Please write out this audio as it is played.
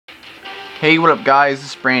Hey, what up guys, this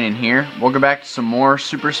is Brandon here. Welcome back to some more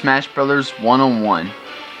Super Smash Bros. 1-on-1.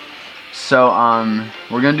 So,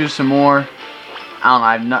 we're gonna do some more.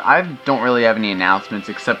 I don't really have any announcements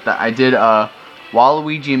except that I did a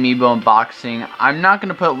Waluigi Amiibo unboxing. I'm not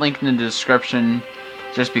gonna put a link in the description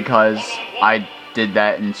just because I did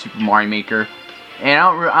that in Super Mario Maker. And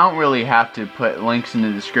I don't really have to put links in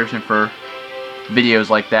the description for videos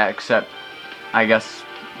like that, except I guess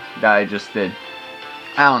that I just did.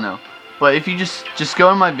 I don't know. But if you just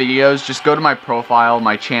go to my videos, just go to my profile,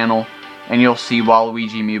 my channel, and you'll see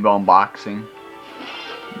Waluigi Amiibo unboxing.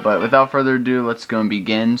 But without further ado, let's go and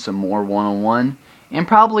begin some more 1-on-1 and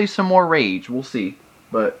probably some more Rage. We'll see.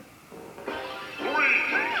 But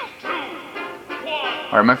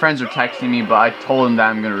alright, my friends are texting me, but I told them that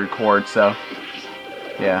I'm gonna record, so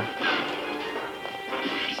yeah.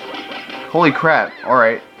 Holy crap!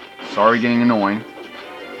 Alright, sorry getting annoying.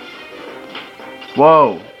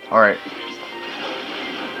 Whoa! Alright.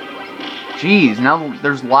 Jeez, now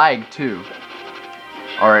there's lag too.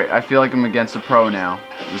 Alright, I feel like I'm against a pro now.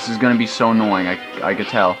 This is gonna be so annoying, I could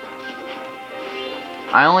tell.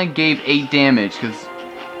 I only gave 8 damage, cause...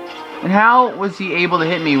 And how was he able to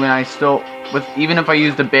hit me when I still... even if I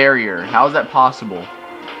used a barrier? How is that possible?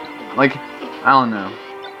 Like, I don't know.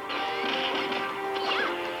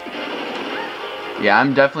 Yeah,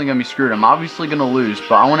 I'm definitely gonna be screwed. I'm obviously gonna lose,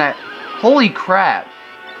 but I wanna... Holy crap!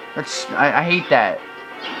 I hate that.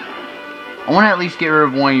 I want to at least get rid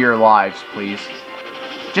of one of your lives, please.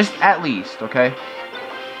 Just at least, okay?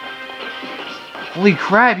 Holy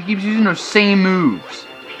crap, he keeps using those same moves.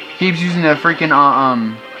 He keeps using the freaking,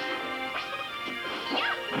 I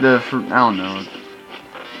don't know.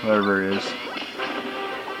 Whatever it is.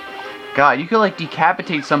 God, you could, like,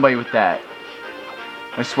 decapitate somebody with that.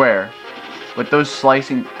 I swear. With those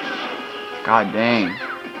slicing... God dang.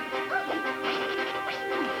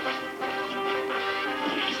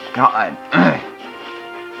 God.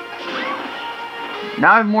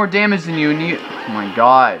 Now I have more damage than you, and you... Oh my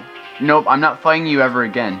god. Nope, I'm not fighting you ever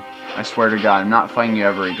again. I swear to God, I'm not fighting you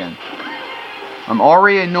ever again. I'm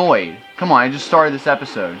already annoyed. Come on, I just started this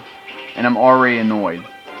episode. And I'm already annoyed.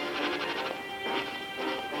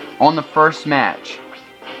 On the first match.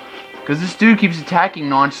 Because this dude keeps attacking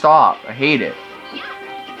non-stop. I hate it.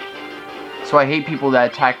 So I hate people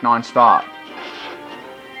that attack non-stop.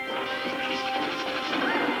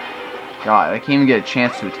 God, I can't even get a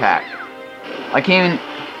chance to attack. I can't even...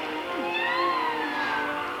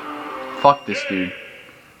 Fuck this dude.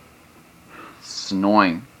 It's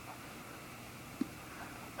annoying.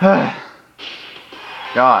 God.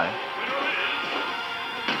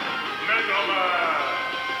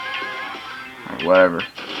 Alright, whatever.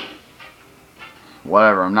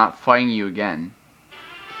 Whatever, I'm not fighting you again.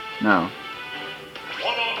 No.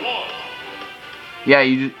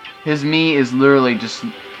 Yeah, his me is literally just...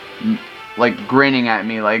 like grinning at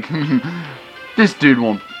me like this dude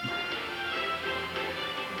won't.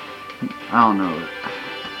 I don't know.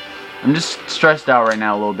 I'm just stressed out right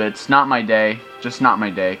now a little bit. It's not my day. Just not my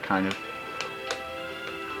day, kind of.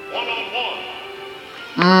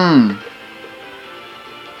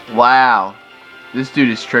 Wow. This dude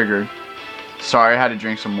is triggered. Sorry, I had to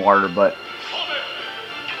drink some water, but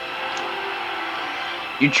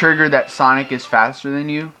you triggered that Sonic is faster than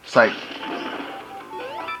you? It's like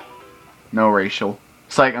no racial.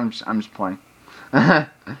 It's like I'm just playing. Alright,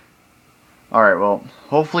 well,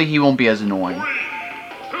 hopefully he won't be as annoying.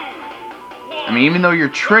 I mean, even though you're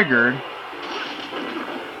triggered,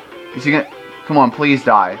 is he gonna... Come on, please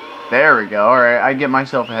die. There we go. Alright, I get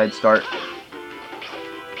myself a head start.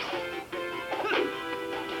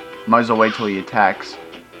 Might as well wait till he attacks.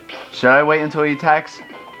 Should I wait until he attacks?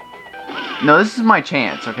 No, this is my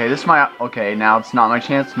chance, okay? This is my... Okay, now it's not my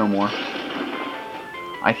chance no more.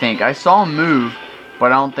 I think. I saw him move,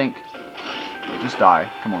 but I don't think... Just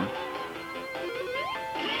die. Come on.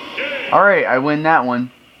 Alright, I win that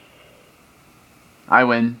one. I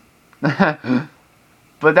win.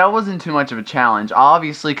 But that wasn't too much of a challenge,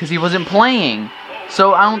 obviously, because he wasn't playing.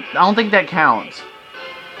 So I don't think that counts.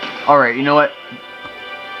 Alright, you know what?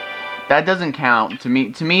 That doesn't count. To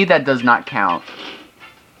me, that does not count.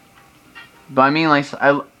 But I mean, like,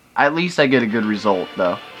 at least I get a good result,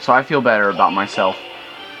 though. So I feel better about myself.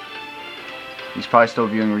 He's probably still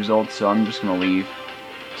viewing results, so I'm just going to leave.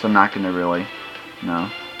 So I'm not going to really... No.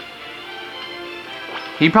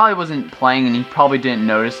 He probably wasn't playing, and he probably didn't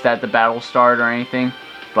notice that the battle started or anything.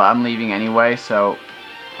 But I'm leaving anyway, so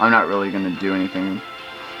I'm not really going to do anything.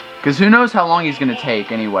 Because who knows how long he's going to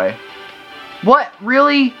take, anyway. What?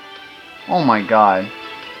 Really? Oh my god.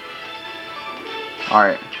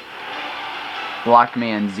 Alright.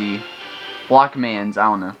 Blockman Z. Blockmans, I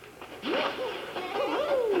don't know.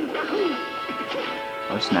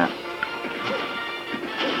 Oh snap.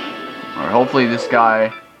 Alright, hopefully this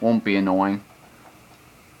guy won't be annoying.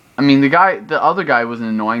 I mean, the other guy wasn't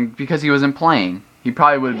annoying because he wasn't playing. He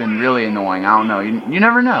probably would have been really annoying. I don't know. You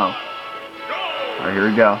never know. Alright, here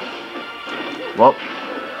we go. Well,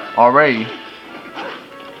 already.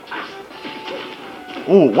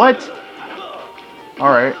 Ooh, what?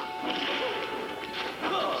 Alright.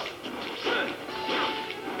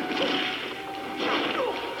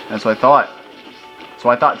 That's what I thought. That's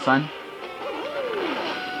what I thought, son.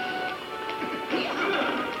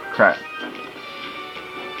 Crap.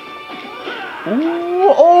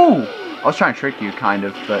 Ooh, oh! I was trying to trick you, kind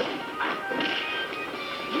of, but...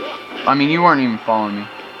 I mean, you weren't even following me.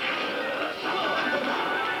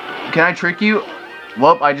 Can I trick you?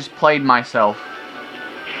 Well, I just played myself.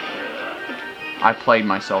 I played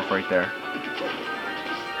myself right there.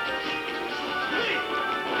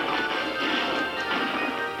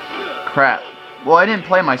 Crap. Well, I didn't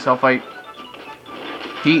play myself.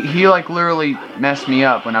 He like literally messed me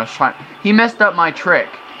up when I was trying. He messed up my trick.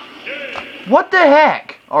 What the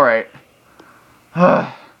heck? All right.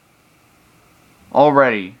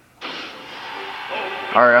 Already.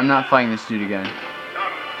 All right, I'm not fighting this dude again.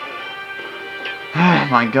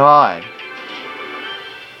 My God.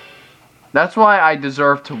 That's why I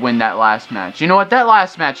deserve to win that last match. You know what? That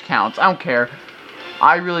last match counts. I don't care.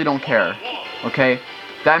 I really don't care. Okay?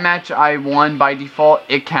 That match I won by default,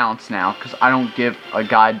 it counts now. Because I don't give a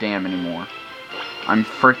goddamn anymore. I'm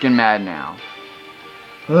freaking mad now.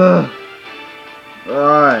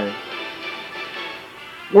 Alright.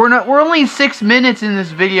 We're only 6 minutes in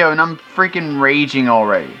this video and I'm freaking raging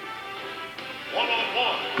already.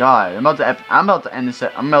 God, I'm about to end this.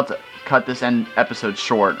 I'm about to cut this episode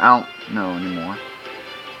short. I don't know anymore.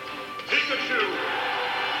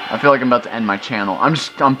 I feel like I'm about to end my channel. I'm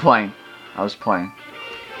playing. I was playing.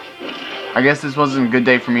 I guess this wasn't a good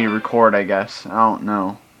day for me to record, I guess. I don't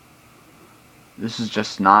know. This is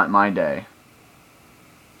just not my day.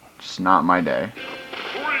 Just not my day.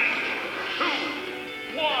 3,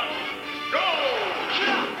 2, 1, go!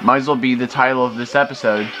 Might as well be the title of this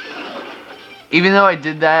episode. Even though I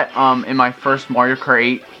did that in my first Mario Kart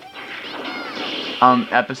 8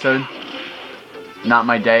 episode, not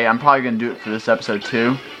my day, I'm probably gonna do it for this episode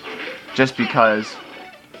too, just because.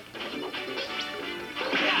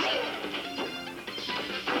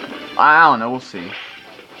 I don't know, we'll see.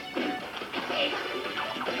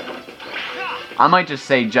 I might just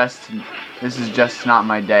say this is just not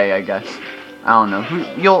my day, I guess. I don't know.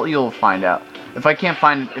 You'll find out. If I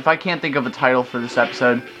can't think of a title for this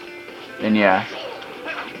episode, then yeah.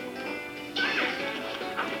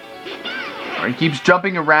 Or he keeps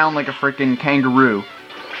jumping around like a freaking kangaroo.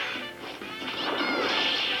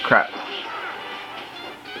 Crap.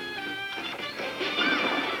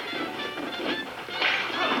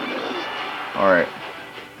 Alright.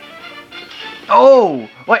 Oh!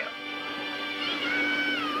 Wait!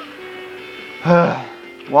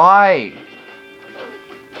 Why?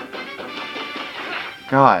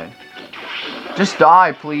 God. Just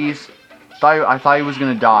die, please. I thought he was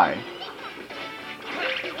gonna die.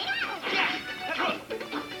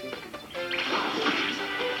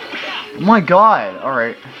 Oh my God!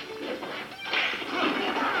 Alright.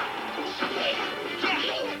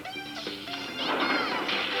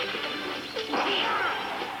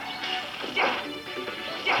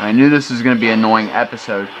 I knew this was gonna be an annoying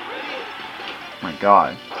episode. Oh my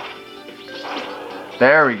God.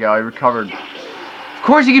 There we go, I recovered. Of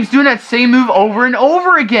course he keeps doing that same move over and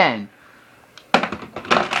over again!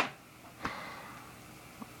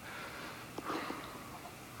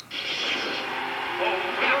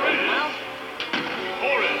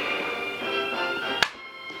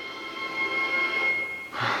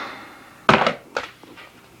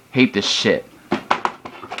 Hate this shit.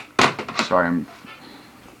 Sorry,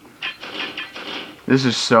 this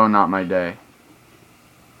is so not my day.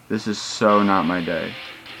 This is so not my day.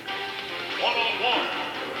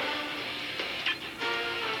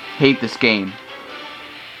 Hate this game.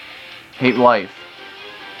 Hate life.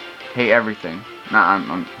 Hate everything.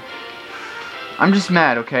 Nah, I'm just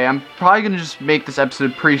mad, okay? I'm probably gonna just make this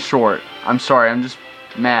episode pretty short. I'm sorry, I'm just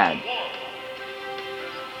mad.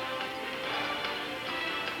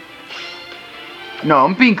 No,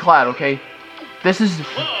 I'm being glad, okay? This is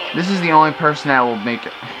the only person that will make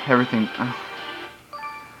everything.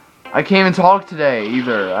 I can't even talk today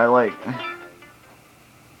either.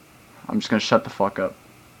 I'm just gonna shut the fuck up.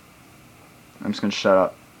 I'm just gonna shut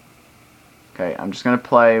up. Okay, I'm just gonna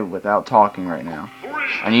play without talking right now.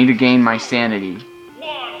 I need to gain my sanity.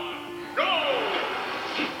 1, go!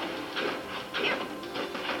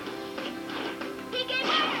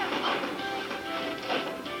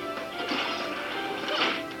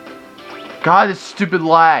 God, this stupid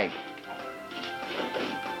lag.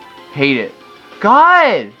 Hate it.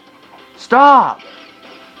 God! Stop!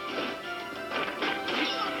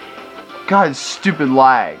 God, this stupid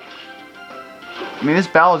lag. I mean, this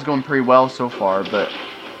battle is going pretty well so far, but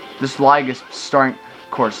this lag is starting.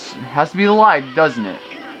 Of course, it has to be the lag, doesn't it?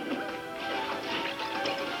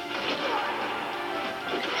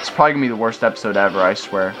 It's probably gonna be the worst episode ever, I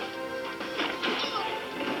swear.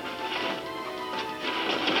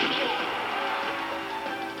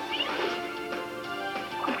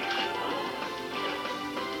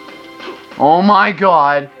 Oh my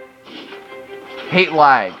god. Hate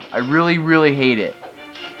lag. I really, really hate it.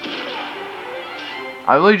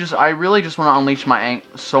 I really just want to unleash my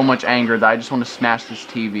so much anger that I just want to smash this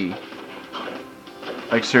TV.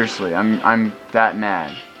 Like seriously, I'm that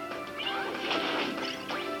mad.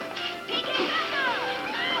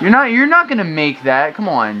 You're not gonna make that. Come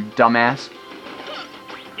on, dumbass.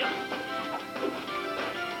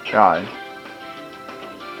 God.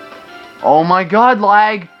 Oh my god,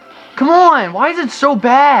 lag. Come on, why is it so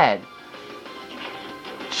bad?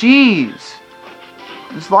 Jeez.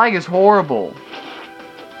 This lag is horrible.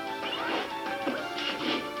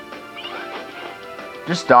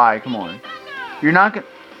 Just die, come on. You're not gonna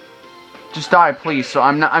just die, please. So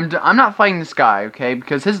I'm not fighting this guy, okay?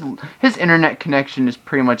 Because his internet connection is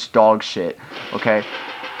pretty much dog shit, okay?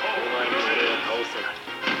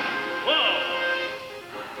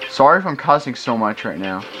 Sorry if I'm cussing so much right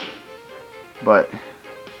now. But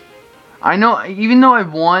I know even though I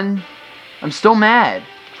won, I'm still mad.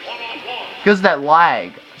 Because of that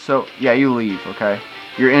lag. So yeah, you leave, okay?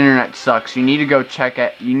 Your internet sucks. You need to go check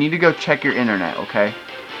it. You need to go check your internet, okay?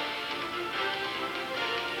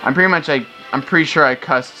 I'm pretty sure I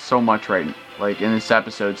cussed so much in this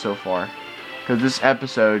episode so far. Because this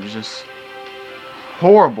episode is just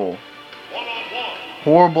horrible.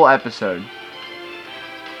 Horrible episode.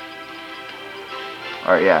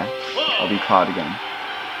 Alright, yeah. I'll be caught again.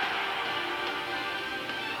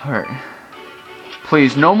 Alright.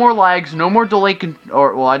 Please, no more lags, no more delay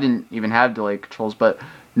well, I didn't even have delay controls, but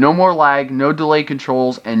no more lag, no delay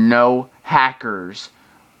controls, and no hackers.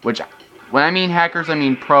 Which, when I mean hackers, I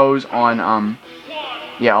mean pros on,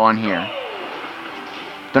 yeah, on here.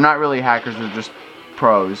 They're not really hackers, they're just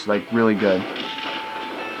pros, like, really good.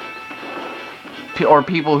 Or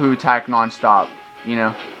people who attack non-stop, you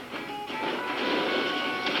know?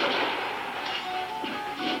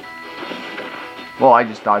 Well, I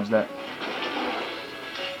just dodged that.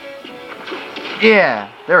 Yeah,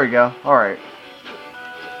 there we go. Alright.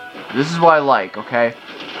 This is what I like, okay?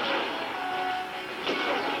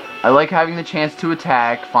 I like having the chance to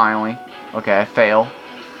attack, finally. Okay, I fail.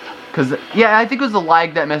 Because, yeah, I think it was the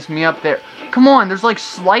lag that messed me up there. Come on, there's like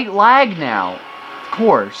slight lag now. Of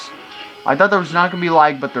course. I thought there was not going to be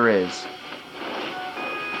lag, but there is.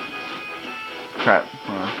 Crap.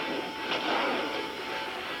 Hold on.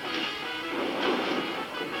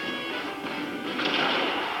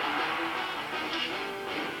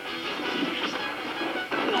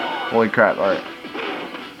 Holy crap, alright.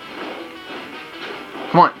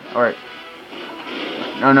 Come on, alright.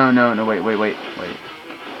 No, wait.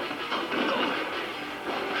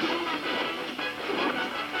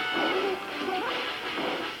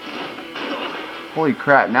 Holy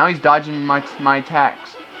crap, now he's dodging my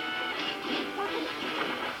attacks.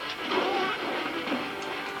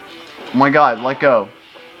 Oh my god, let go.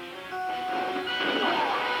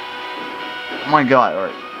 Oh my god,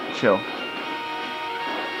 alright, chill.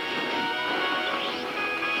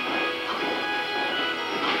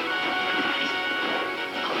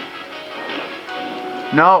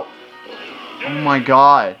 No! Oh my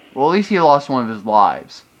god. Well, at least he lost one of his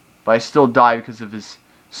lives. But I still died because of his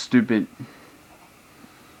stupid...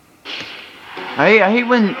 I hate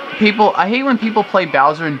when people play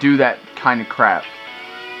Bowser and do that kind of crap.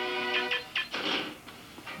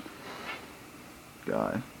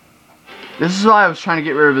 God. This is why I was trying to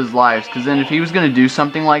get rid of his lives, because then if he was going to do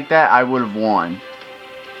something like that, I would have won.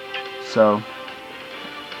 So...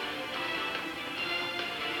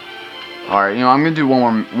 Alright, you know, I'm gonna do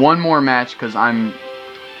one more match because I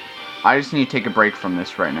just need to take a break from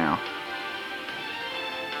this right now.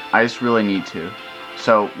 I just really need to.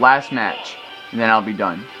 So, last match, and then I'll be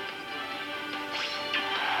done.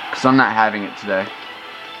 Because I'm not having it today.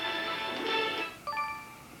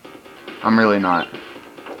 I'm really not.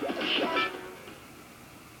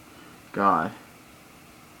 God.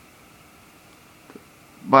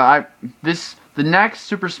 But the next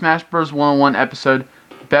Super Smash Bros. 101 episode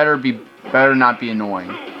better not be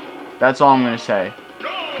annoying. That's all I'm gonna say.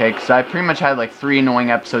 Okay, because I pretty much had like 3 annoying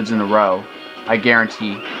episodes in a row. I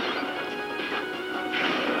guarantee.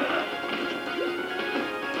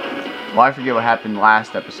 Well, I forget what happened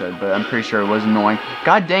last episode, but I'm pretty sure it was annoying.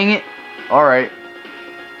 God dang it! Alright.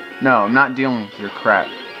 No, I'm not dealing with your crap.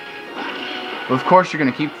 But of course you're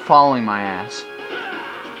gonna keep following my ass.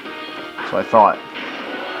 That's what I thought.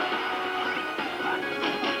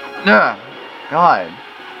 Ugh. God.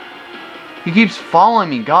 He keeps following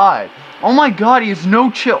me, God. Oh my God, he has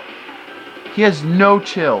no chill. He has no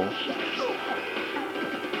chill.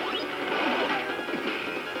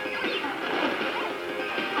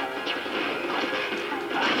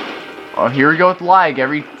 Oh, here we go with lag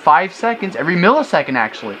every 5 seconds, every millisecond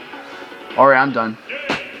actually. Alright, I'm done.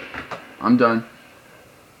 I'm done.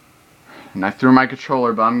 And I threw my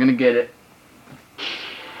controller, but I'm gonna get it.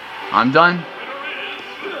 I'm done.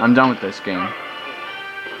 I'm done with this game.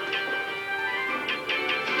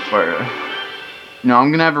 Or, no,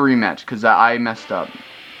 I'm gonna have a rematch because I messed up.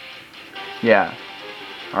 Yeah.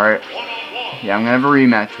 Alright. Yeah, I'm gonna have a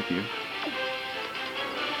rematch with you.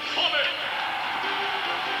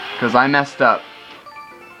 Because I messed up.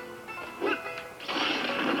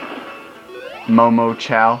 Momo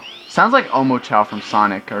Chow. Sounds like Omo Chow from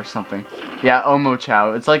Sonic or something. Yeah, Omo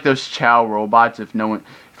Chow. It's like those Chow robots if no one...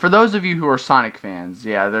 For those of you who are Sonic fans,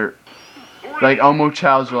 yeah, they're... Like Omo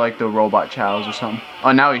Chows are like the robot Chows or something.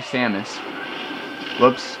 Oh, now he's Samus.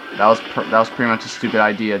 Whoops. That was pretty much a stupid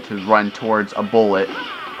idea to run towards a bullet.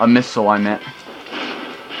 A missile, I meant.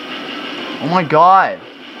 Oh my God.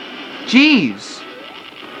 Jeez.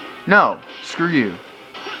 No, screw you.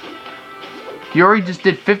 You already just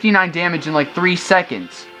did 59 damage in like 3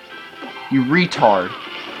 seconds. You retard.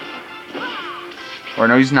 Or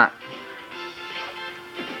no, he's not.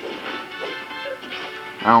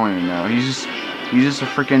 I don't even know. He's just a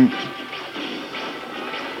freaking...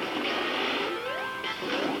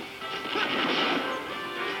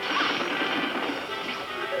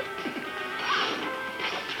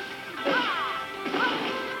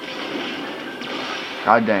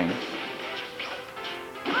 God dang.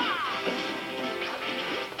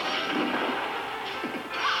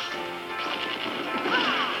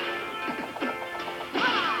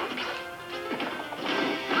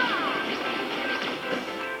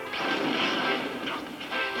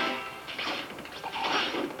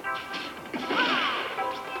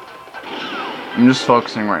 I'm just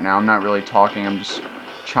focusing right now. I'm not really talking.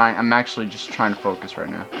 I'm actually just trying to focus right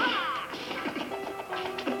now.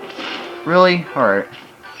 Really? Alright.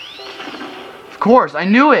 Of course, I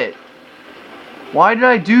knew it! Why did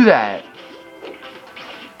I do that?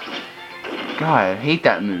 God, I hate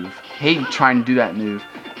that move. I hate trying to do that move.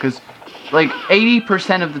 Because, like,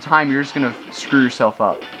 80% of the time you're just gonna screw yourself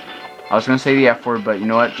up. I was gonna say the F word, but you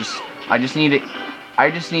know what? I just need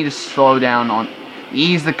to slow down on...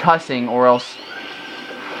 Ease the cussing, or else...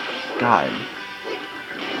 God.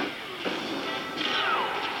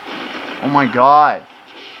 Oh my God.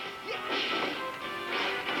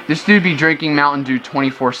 This dude be drinking Mountain Dew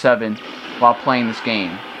 24/7 while playing this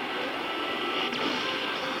game.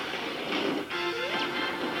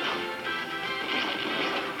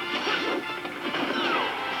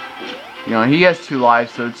 You know, he has 2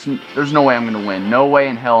 lives, so there's no way I'm gonna win. No way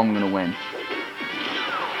in hell I'm gonna win.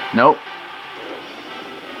 Nope.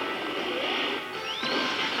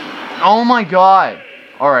 Oh my God.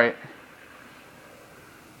 Alright.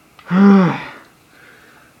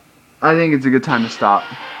 I think it's a good time to stop.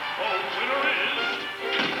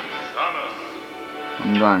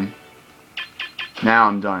 I'm done. Now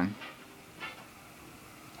I'm done.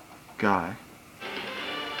 God.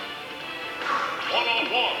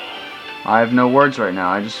 I have no words right now.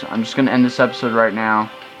 I'm just gonna end this episode right now.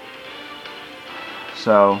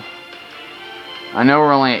 So I know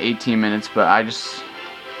we're only at 18 minutes, but I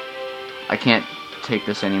can't take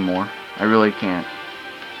this anymore. I really can't.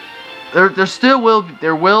 There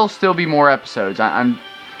will still be more episodes. I'm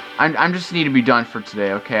just need to be done for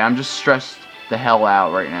today, okay? I'm just stressed the hell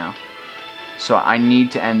out right now. So I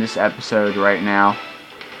need to end this episode right now.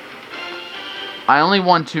 I only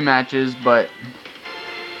won 2 matches, but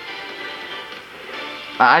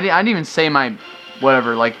I didn't even say my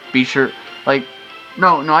whatever, like be sure, like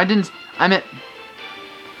no, I didn't. I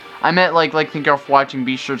meant like thank y'all for watching.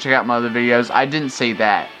 Be sure to check out my other videos. I didn't say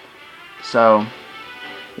that. So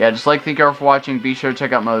yeah, just like thank y'all for watching. Be sure to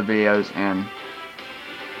check out my other videos, and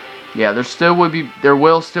yeah, there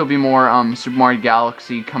will still be more Super Mario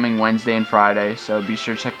Galaxy coming Wednesday and Friday. So be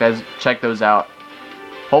sure to check those out.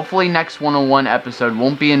 Hopefully next 101 episode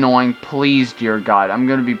won't be annoying. Please, dear God, I'm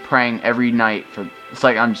gonna be praying every night for. It's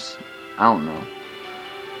like I don't know.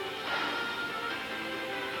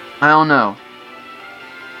 I don't know.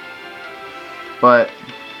 But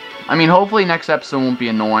I mean, hopefully next episode won't be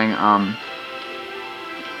annoying.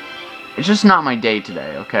 it's just not my day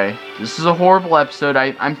today, okay? This is a horrible episode.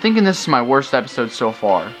 I'm thinking this is my worst episode so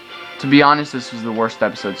far. To be honest, this was the worst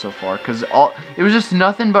episode so far, because it was just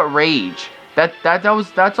nothing but rage. That's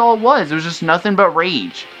all it was. It was just nothing but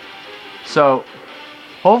rage. So,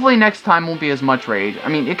 hopefully next time won't be as much rage. I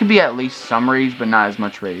mean, it could be at least some rage, but not as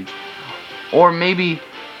much rage. Or maybe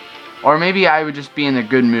I would just be in a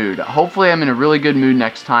good mood. Hopefully I'm in a really good mood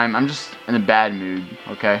next time. I'm just in a bad mood,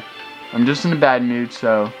 okay? I'm just in a bad mood,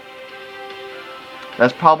 so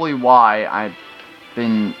that's probably why I've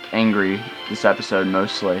been angry this episode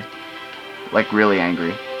mostly. Like, really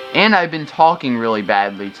angry. And I've been talking really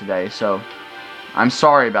badly today, so I'm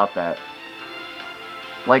sorry about that.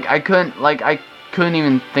 Like, I couldn't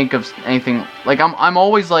even think of anything. Like, I'm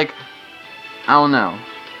always like, I don't know.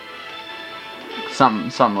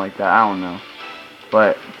 Something like that. I don't know.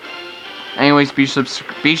 But anyways, be sure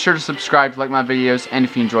to subscribe to like my videos, and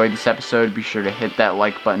if you enjoyed this episode, be sure to hit that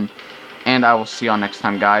like button. And I will see y'all next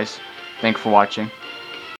time, guys. Thanks for watching.